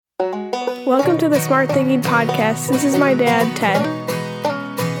Welcome to the Smart Thinking Podcast. This is my dad, Ted.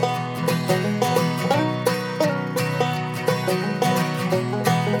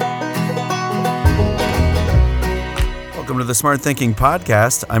 Welcome to the Smart Thinking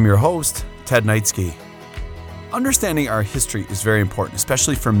Podcast. I'm your host, Ted Knightsky. Understanding our history is very important,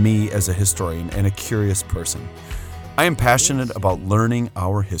 especially for me as a historian and a curious person. I am passionate about learning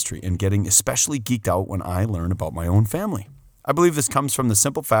our history and getting especially geeked out when I learn about my own family. I believe this comes from the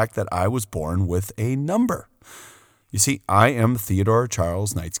simple fact that I was born with a number. You see, I am Theodore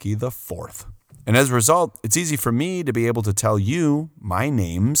Charles Knightsky IV. And as a result, it's easy for me to be able to tell you my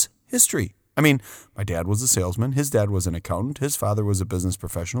name's history. I mean, my dad was a salesman, his dad was an accountant, his father was a business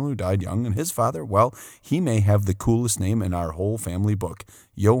professional who died young, and his father, well, he may have the coolest name in our whole family book,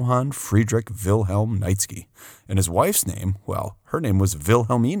 Johann Friedrich Wilhelm Knightsky. And his wife's name, well, her name was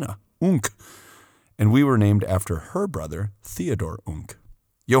Wilhelmina Unk, and we were named after her brother, Theodor Unk.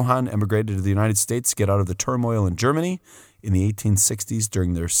 Johann emigrated to the United States to get out of the turmoil in Germany in the 1860s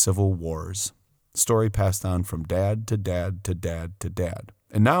during their civil wars. Story passed on from dad to dad to dad to dad.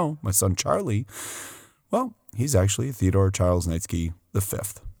 And now, my son Charlie, well, he's actually Theodore Charles Knightsky V.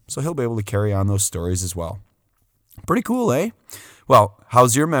 So he'll be able to carry on those stories as well. Pretty cool, eh? Well,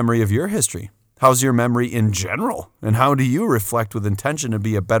 how's your memory of your history? How's your memory in general? And how do you reflect with intention to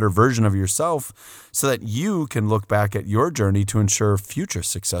be a better version of yourself so that you can look back at your journey to ensure future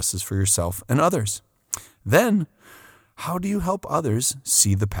successes for yourself and others? Then, how do you help others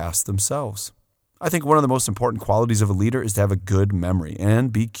see the past themselves? I think one of the most important qualities of a leader is to have a good memory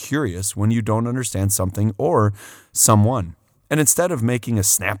and be curious when you don't understand something or someone. And instead of making a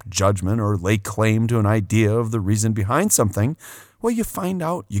snap judgment or lay claim to an idea of the reason behind something, well, you find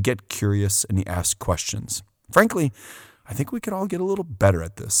out, you get curious, and you ask questions. Frankly, I think we could all get a little better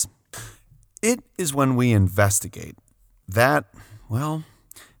at this. It is when we investigate that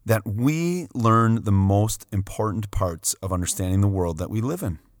we learn the most important parts of understanding the world that we live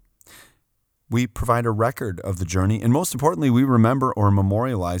in. We provide a record of the journey, and most importantly, we remember or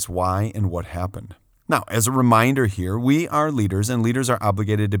memorialize why and what happened. Now, as a reminder here, we are leaders, and leaders are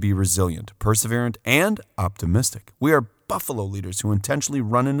obligated to be resilient, perseverant, and optimistic. We are buffalo leaders who intentionally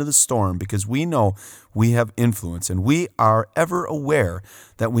run into the storm because we know we have influence, and we are ever aware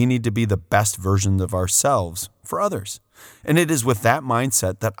that we need to be the best version of ourselves for others. And it is with that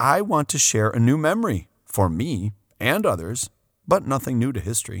mindset that I want to share a new memory for me and others, but nothing new to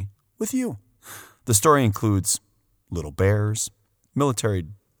history, with you. The story includes little bears, military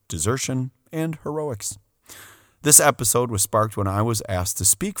desertion, and heroics. This episode was sparked when I was asked to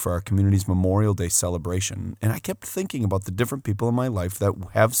speak for our community's Memorial Day celebration, and I kept thinking about the different people in my life that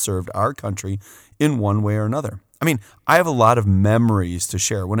have served our country in one way or another. I mean, I have a lot of memories to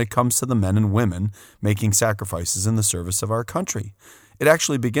share when it comes to the men and women making sacrifices in the service of our country. It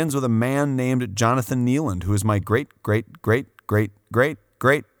actually begins with a man named Jonathan Neeland, who is my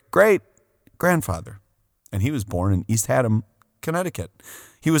great-great-great-great-great-great-grandfather, and he was born in East Haddam, Connecticut.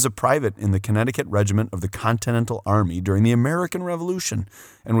 He was a private in the Connecticut Regiment of the Continental Army during the American Revolution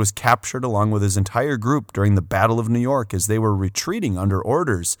and was captured along with his entire group during the Battle of New York as they were retreating under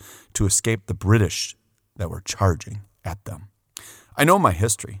orders to escape the British that were charging at them. I know my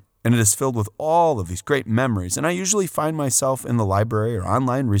history, and it is filled with all of these great memories, and I usually find myself in the library or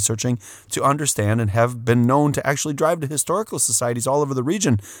online researching to understand and have been known to actually drive to historical societies all over the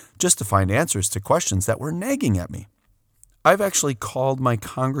region just to find answers to questions that were nagging at me. I've actually called my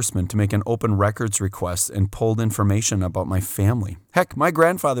congressman to make an open records request and pulled information about my family. Heck, my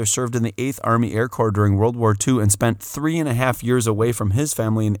grandfather served in the 8th Army Air Corps during World War II and spent 3.5 years away from his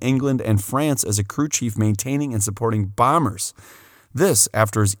family in England and France as a crew chief maintaining and supporting bombers. This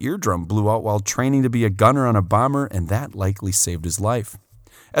after his eardrum blew out while training to be a gunner on a bomber, and that likely saved his life.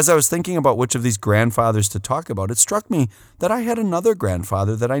 As I was thinking about which of these grandfathers to talk about, it struck me that I had another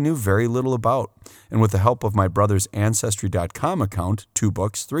grandfather that I knew very little about. And with the help of my brother's Ancestry.com account, 2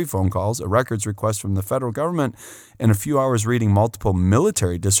 books, 3 phone calls, a records request from the federal government, and a few hours reading multiple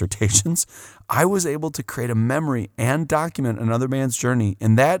military dissertations, I was able to create a memory and document another man's journey,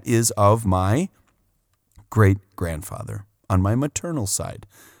 and that is of my great-grandfather on my maternal side.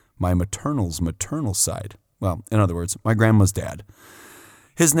 My maternal's maternal side. Well, in other words, my grandma's dad.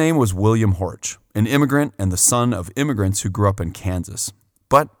 His name was William Horch, an immigrant and the son of immigrants who grew up in Kansas,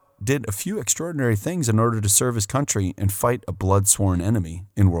 but did a few extraordinary things in order to serve his country and fight a blood-sworn enemy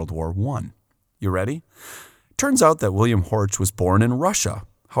in World War I. You ready? Turns out that William Horch was born in Russia.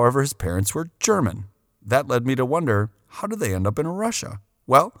 However, his parents were German. That led me to wonder, how did they end up in Russia?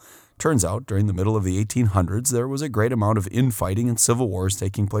 Well, turns out during the middle of the 1800s, there was a great amount of infighting and civil wars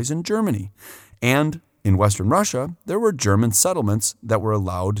taking place in Germany. And in Western Russia, there were German settlements that were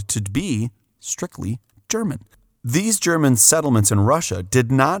allowed to be strictly German. These German settlements in Russia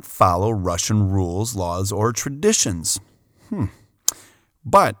did not follow Russian rules, laws, or traditions.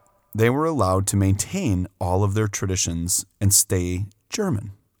 But they were allowed to maintain all of their traditions and stay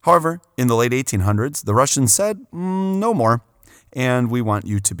German. However, in the late 1800s, the Russians said, no more, and we want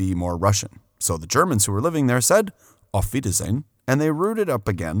you to be more Russian. So the Germans who were living there said, auf Wiedersehen, and they rooted up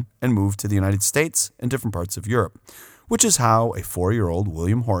again and moved to the United States and different parts of Europe, which is how a 4-year-old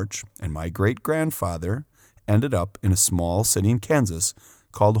William Horch and my great-grandfather ended up in a small city in Kansas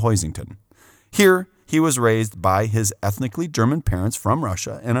called Hoisington. Here, he was raised by his ethnically German parents from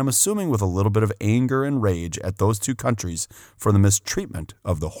Russia, and I'm assuming with a little bit of anger and rage at those two countries for the mistreatment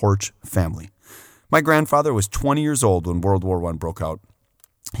of the Horch family. My grandfather was 20 years old when World War I broke out.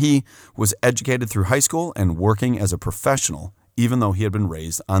 He was educated through high school and working as a professional, even though he had been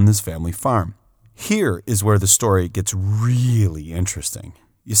raised on this family farm. Here is where the story gets really interesting.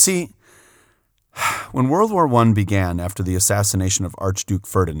 You see, when World War I began after the assassination of Archduke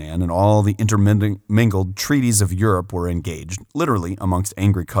Ferdinand and all the intermingled treaties of Europe were engaged, literally amongst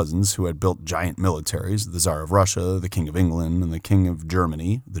angry cousins who had built giant militaries, the Tsar of Russia, the King of England, and the King of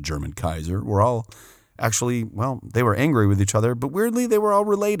Germany, the German Kaiser, were all actually, they were angry with each other, but weirdly they were all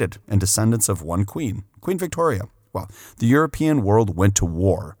related and descendants of one queen, Queen Victoria. Well, the European world went to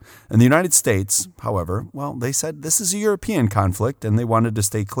war, and the United States, however, they said this is a European conflict and they wanted to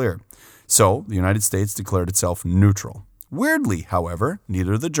stay clear. So, the United States declared itself neutral. Weirdly, however,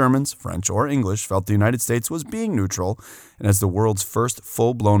 neither the Germans, French, or English felt the United States was being neutral, and as the world's first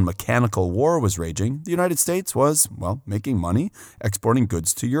full-blown mechanical war was raging, the United States was, making money, exporting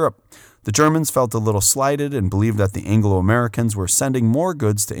goods to Europe. The Germans felt a little slighted and believed that the Anglo-Americans were sending more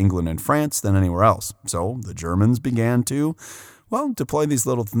goods to England and France than anywhere else. So, the Germans began to deploy these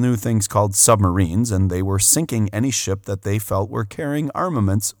little new things called submarines, and they were sinking any ship that they felt were carrying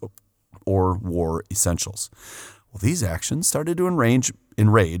armaments or war essentials. Well, these actions started to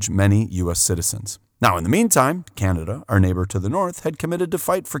enrage many U.S. citizens. Now, in the meantime, Canada, our neighbor to the north, had committed to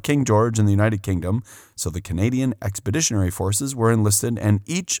fight for King George in the United Kingdom, so the Canadian Expeditionary Forces were enlisted, and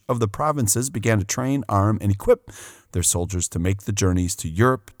each of the provinces began to train, arm, and equip their soldiers to make the journeys to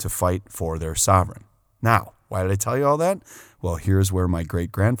Europe to fight for their sovereign. Now, why did I tell you all that? Well, here's where my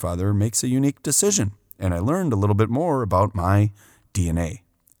great-grandfather makes a unique decision, and I learned a little bit more about my DNA.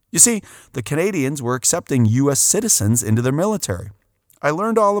 You see, the Canadians were accepting U.S. citizens into their military. I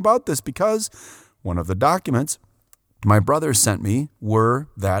learned all about this because one of the documents my brother sent me were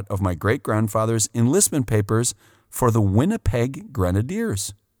that of my great-grandfather's enlistment papers for the Winnipeg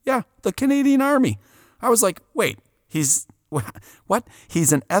Grenadiers. Yeah, the Canadian Army. I was like, wait, what?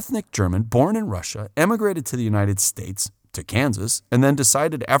 He's an ethnic German, born in Russia, emigrated to the United States, to Kansas, and then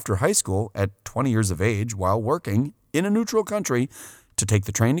decided after high school, at 20 years of age, while working in a neutral country, to take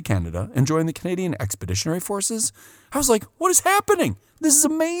the train to Canada and join the Canadian Expeditionary Forces. I was like, what is happening? This is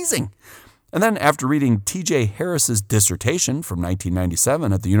amazing. And then after reading T.J. Harris's dissertation from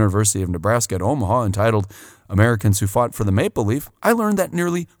 1997 at the University of Nebraska at Omaha entitled Americans Who Fought for the Maple Leaf, I learned that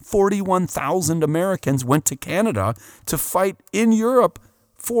nearly 41,000 Americans went to Canada to fight in Europe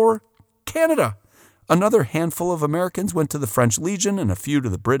for Canada. Another handful of Americans went to the French Legion and a few to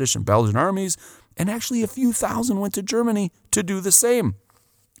the British and Belgian armies, and actually a few thousand went to Germany to do the same.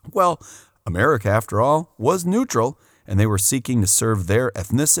 Well, America, after all, was neutral, and they were seeking to serve their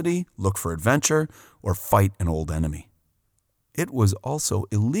ethnicity, look for adventure, or fight an old enemy. It was also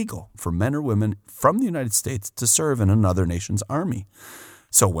illegal for men or women from the United States to serve in another nation's army.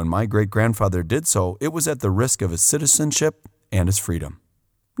 So when my great-grandfather did so, it was at the risk of his citizenship and his freedom.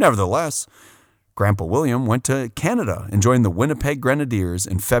 Nevertheless, Grandpa William went to Canada and joined the Winnipeg Grenadiers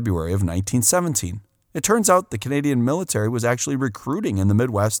in February of 1917. It turns out the Canadian military was actually recruiting in the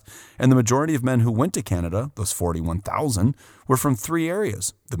Midwest, and the majority of men who went to Canada, those 41,000, were from 3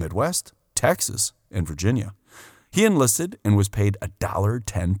 areas: the Midwest, Texas, and Virginia. He enlisted and was paid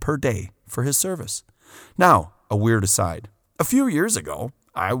 $1.10 per day for his service. Now, a weird aside. A few years ago,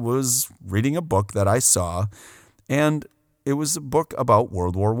 I was reading a book that I saw, and it was a book about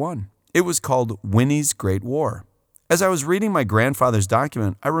World War I. It was called Winnie's Great War. As I was reading my grandfather's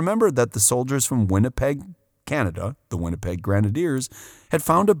document, I remembered that the soldiers from Winnipeg, Canada, the Winnipeg Grenadiers, had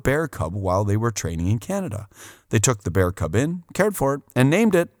found a bear cub while they were training in Canada. They took the bear cub in, cared for it, and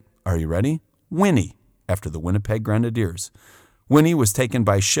named it, are you ready? Winnie, after the Winnipeg Grenadiers. Winnie was taken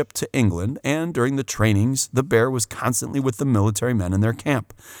by ship to England, and during the trainings, the bear was constantly with the military men in their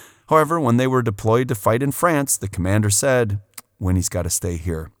camp. However, when they were deployed to fight in France, the commander said, Winnie's got to stay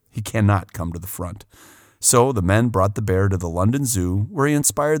here. He cannot come to the front. So the men brought the bear to the London Zoo, where he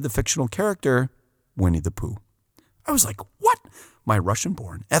inspired the fictional character Winnie the Pooh. I was like, what? My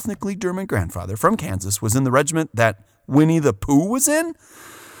Russian-born, ethnically German grandfather from Kansas was in the regiment that Winnie the Pooh was in?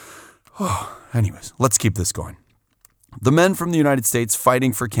 Oh, anyways, let's keep this going. The men from the United States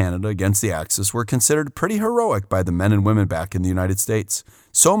fighting for Canada against the Axis were considered pretty heroic by the men and women back in the United States.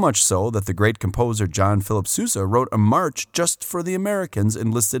 So much so that the great composer John Philip Sousa wrote a march just for the Americans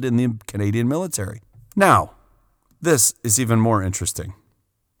enlisted in the Canadian military. Now, this is even more interesting.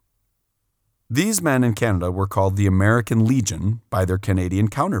 These men in Canada were called the American Legion by their Canadian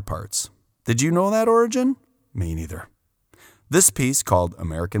counterparts. Did you know that origin? Me neither. This piece, called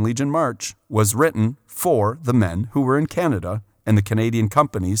American Legion March, was written for the men who were in Canada, and the Canadian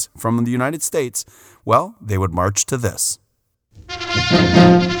companies from the United States, well, they would march to this.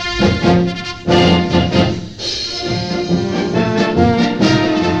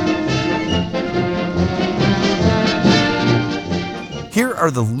 Here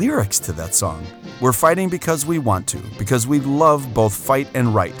are the lyrics to that song. We're fighting because we want to, because we love both fight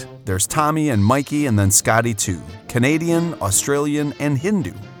and right. There's Tommy and Mikey and then Scotty too. Canadian, Australian, and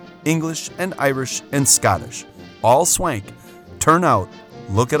Hindu. English and Irish and Scottish. All swank. Turn out,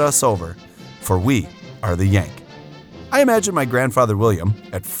 look at us over, for we are the Yank. I imagine my grandfather William,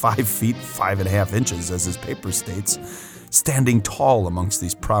 at 5 feet 5.5 inches as his paper states, standing tall amongst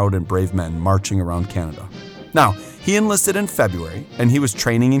these proud and brave men marching around Canada. Now, he enlisted in February, and he was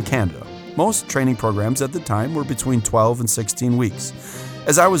training in Canada. Most training programs at the time were between 12 and 16 weeks.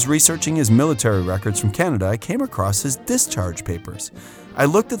 As I was researching his military records from Canada, I came across his discharge papers. I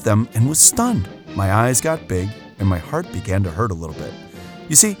looked at them and was stunned. My eyes got big, and my heart began to hurt a little bit.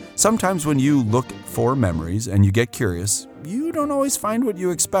 You see, sometimes when you look for memories and you get curious, you don't always find what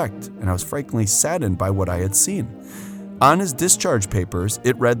you expect, and I was frankly saddened by what I had seen. On his discharge papers,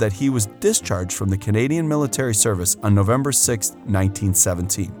 it read that he was discharged from the Canadian military service on November 6,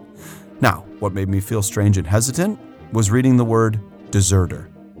 1917. Now, what made me feel strange and hesitant was reading the word deserter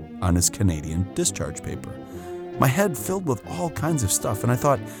on his Canadian discharge paper. My head filled with all kinds of stuff, and I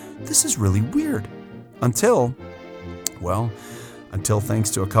thought, this is really weird. Until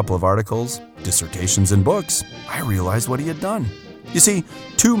thanks to a couple of articles, dissertations, and books, I realized what he had done. You see,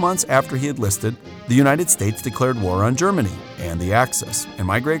 2 months after he had enlisted, the United States declared war on Germany and the Axis, and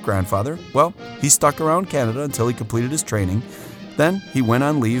my great-grandfather, well, he stuck around Canada until he completed his training. Then he went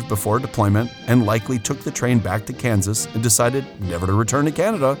on leave before deployment and likely took the train back to Kansas and decided never to return to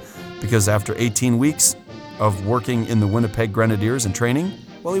Canada because after 18 weeks of working in the Winnipeg Grenadiers and training,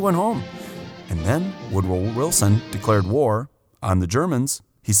 well, he went home. And then Woodrow Wilson declared war on the Germans.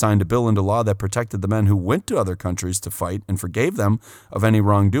 He signed a bill into law that protected the men who went to other countries to fight and forgave them of any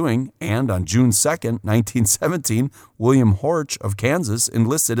wrongdoing. And on June 2nd, 1917, William Horch of Kansas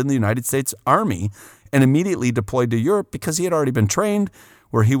enlisted in the United States Army and immediately deployed to Europe because he had already been trained,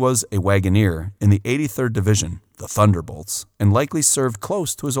 where he was a wagoner in the 83rd Division, the Thunderbolts, and likely served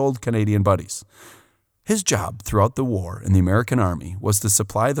close to his old Canadian buddies. His job throughout the war in the American Army was to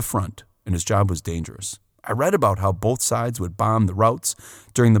supply the front, and his job was dangerous. I read about how both sides would bomb the routes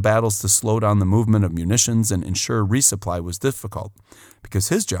during the battles to slow down the movement of munitions and ensure resupply was difficult, because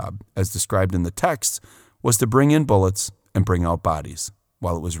his job, as described in the text, was to bring in bullets and bring out bodies,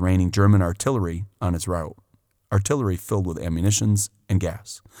 while it was raining German artillery on its route, artillery filled with ammunitions and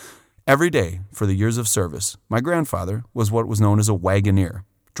gas. Every day for the years of service, my grandfather was what was known as a wagoner,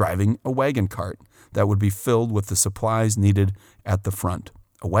 driving a wagon cart that would be filled with the supplies needed at the front,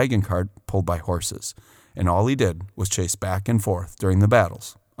 a wagon cart pulled by horses. And all he did was chase back and forth during the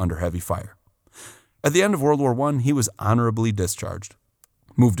battles under heavy fire. At the end of World War I, he was honorably discharged,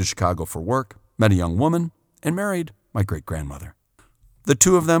 moved to Chicago for work, met a young woman, and married my great-grandmother. The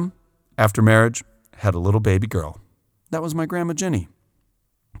two of them, after marriage, had a little baby girl. That was my Grandma Ginny.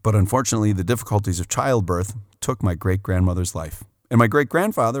 But unfortunately, the difficulties of childbirth took my great-grandmother's life, and my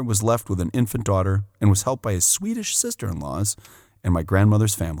great-grandfather was left with an infant daughter and was helped by his Swedish sister-in-laws and my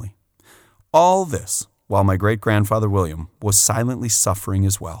grandmother's family. All this while my great-grandfather William was silently suffering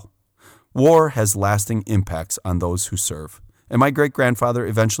as well. War has lasting impacts on those who serve, and my great-grandfather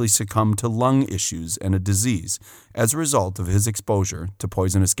eventually succumbed to lung issues and a disease as a result of his exposure to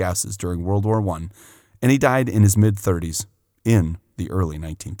poisonous gases during World War I, and he died in his mid-30s in the early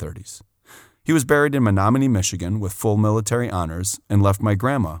 1930s. He was buried in Menominee, Michigan with full military honors and left my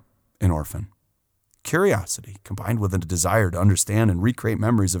grandma an orphan. Curiosity, combined with a desire to understand and recreate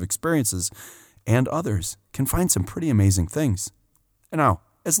memories of experiences and others, can find some pretty amazing things. And now,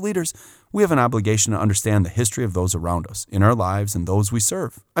 as leaders, we have an obligation to understand the history of those around us, in our lives and those we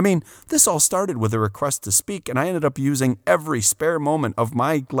serve. I mean, this all started with a request to speak, and I ended up using every spare moment of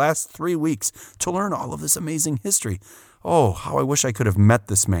my last 3 weeks to learn all of this amazing history. Oh, how I wish I could have met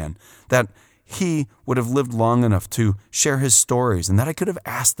this man, that he would have lived long enough to share his stories, and that I could have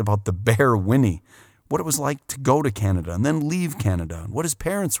asked about the bear Winnie, what it was like to go to Canada and then leave Canada, and what his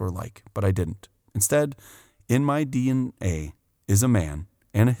parents were like, but I didn't. Instead, in my DNA is a man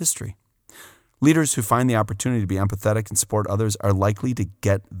and a history. Leaders who find the opportunity to be empathetic and support others are likely to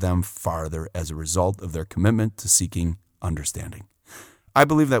get them farther as a result of their commitment to seeking understanding. I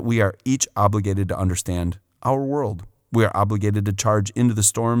believe that we are each obligated to understand our world. We are obligated to charge into the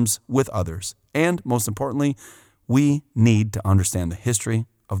storms with others. And most importantly, we need to understand the history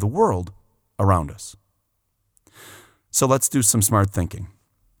of the world around us. So let's do some smart thinking.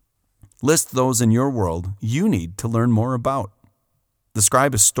 List those in your world you need to learn more about.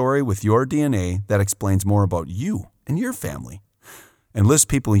 Describe a story with your DNA that explains more about you and your family. And list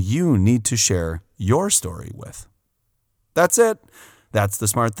people you need to share your story with. That's it. That's the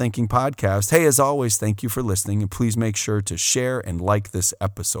Smart Thinking Podcast. Hey, as always, thank you for listening, and please make sure to share and like this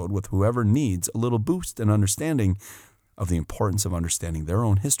episode with whoever needs a little boost in understanding of the importance of understanding their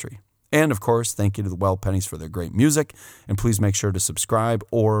own history. And of course, thank you to the Well Pennies for their great music, and please make sure to subscribe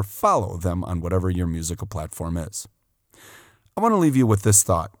or follow them on whatever your musical platform is. I want to leave you with this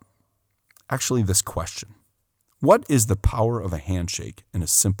thought, actually this question. What is the power of a handshake in a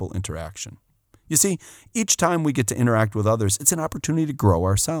simple interaction? You see, each time we get to interact with others, it's an opportunity to grow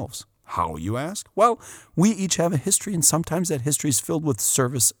ourselves. How, you ask? Well, we each have a history, and sometimes that history is filled with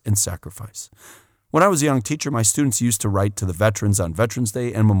service and sacrifice. When I was a young teacher, my students used to write to the veterans on Veterans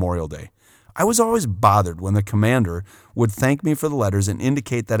Day and Memorial Day. I was always bothered when the commander would thank me for the letters and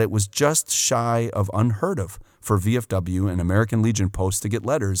indicate that it was just shy of unheard of for VFW and American Legion posts to get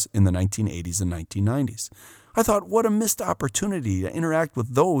letters in the 1980s and 1990s. I thought, what a missed opportunity to interact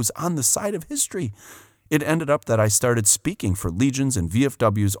with those on the side of history. It ended up that I started speaking for legions and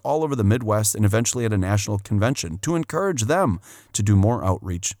VFWs all over the Midwest and eventually at a national convention to encourage them to do more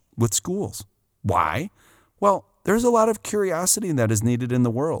outreach with schools. Why? Well, there's a lot of curiosity that is needed in the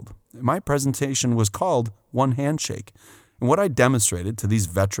world. My presentation was called One Handshake. And what I demonstrated to these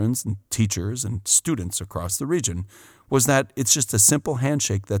veterans and teachers and students across the region was that it's just a simple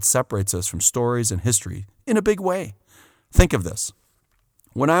handshake that separates us from stories and history in a big way. Think of this.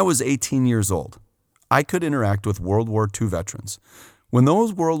 When I was 18 years old, I could interact with World War II veterans. When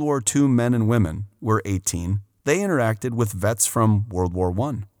those World War II men and women were 18, they interacted with vets from World War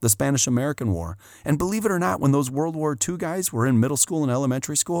I, the Spanish-American War. And believe it or not, when those World War II guys were in middle school and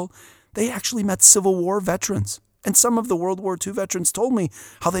elementary school, they actually met Civil War veterans. And some of the World War II veterans told me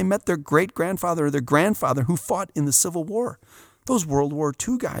how they met their great-grandfather or their grandfather who fought in the Civil War. Those World War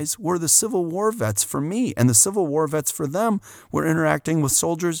II guys were the Civil War vets for me, and the Civil War vets for them were interacting with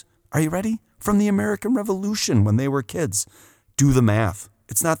soldiers, are you ready? From the American Revolution when they were kids. Do the math.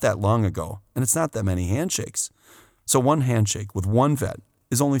 It's not that long ago, and it's not that many handshakes. So one handshake with one vet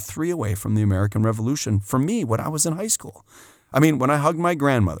is only 3 away from the American Revolution for me when I was in high school. I mean, when I hugged my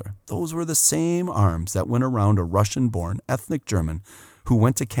grandmother, those were the same arms that went around a Russian-born ethnic German who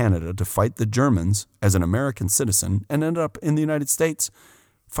went to Canada to fight the Germans as an American citizen and ended up in the United States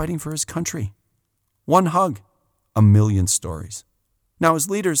fighting for his country. One hug, 1,000,000 stories. Now, as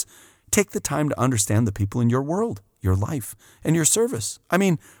leaders, take the time to understand the people in your world, your life, and your service. I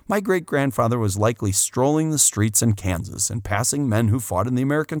mean, my great-grandfather was likely strolling the streets in Kansas and passing men who fought in the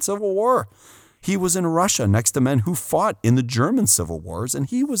American Civil War. He was in Russia next to men who fought in the German Civil Wars, and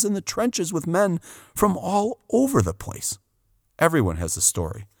he was in the trenches with men from all over the place. Everyone has a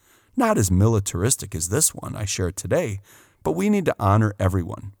story. Not as militaristic as this one I share today, but we need to honor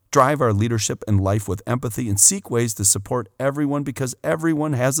everyone, drive our leadership and life with empathy, and seek ways to support everyone because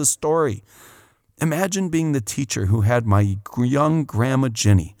everyone has a story. Imagine being the teacher who had my young grandma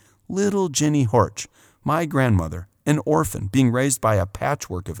Ginny, little Ginny Horch, my grandmother, an orphan being raised by a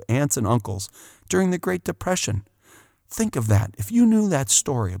patchwork of aunts and uncles during the Great Depression. Think of that. If you knew that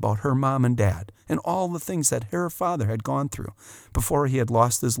story about her mom and dad and all the things that her father had gone through before he had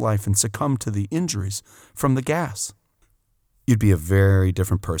lost his life and succumbed to the injuries from the gas, you'd be a very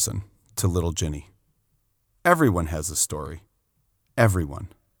different person to little Ginny. Everyone has a story. Everyone.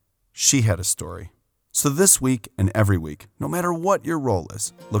 She had a story. So this week and every week, no matter what your role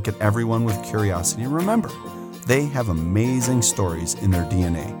is, look at everyone with curiosity and remember, they have amazing stories in their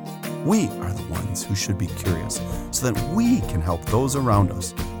DNA. We are the ones who should be curious so that we can help those around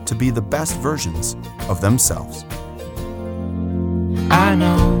us to be the best versions of themselves. I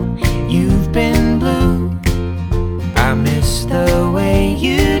know you've been blue. I miss the way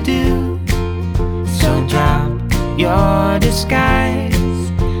you do. So drop your disguise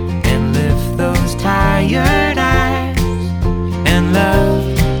and lift those tired eyes. And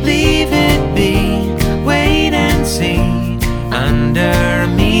love, leave it be. Wait and see under a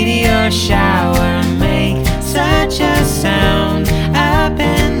meteor shower.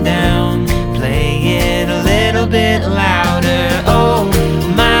 bit louder. Oh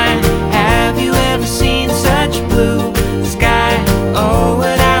my, have you ever seen such blue sky? Oh,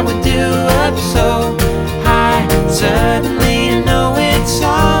 what I would do up so high. Suddenly I know it's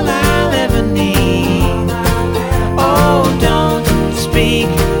all I'll ever need. Oh, don't speak,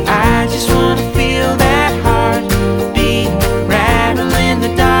 I just wanna feel that heartbeat rattle in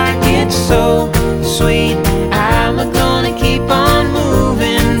the dark. It's so sweet, I'm gonna keep on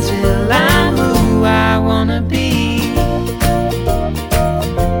moving till I'm who I wanna be.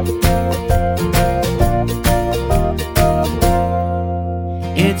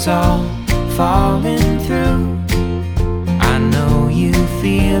 It's all falling through, I know you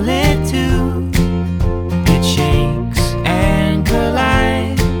feel it too. It shakes and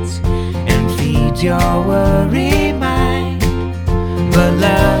collides and feeds your worry mind. But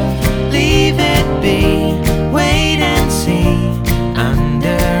love, leave it be, wait and see.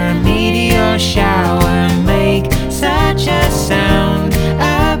 Under a meteor shower, make such a sound.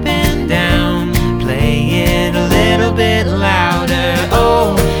 Up and down, play it a little bit louder.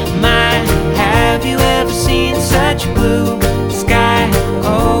 Oh my, have you ever seen such blue sky?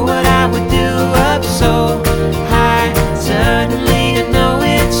 Oh, what I would do up so high. Suddenly I know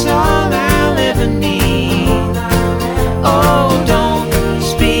it's all I'll ever need. Oh, don't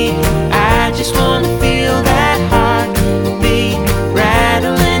speak, I just wanna feel that heartbeat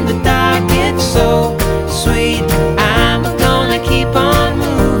rattle in the dark. It's so sweet, I'm gonna keep on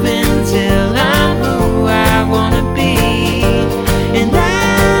moving till I'm who I wanna be. And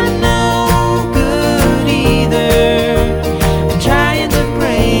I'm no good either, I'm trying to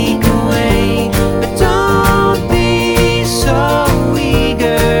break away. But don't be so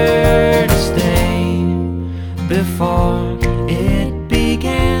eager to stay. Before it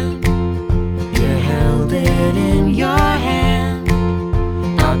began, you held it in your hand.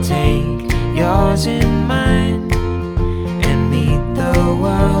 I'll take yours in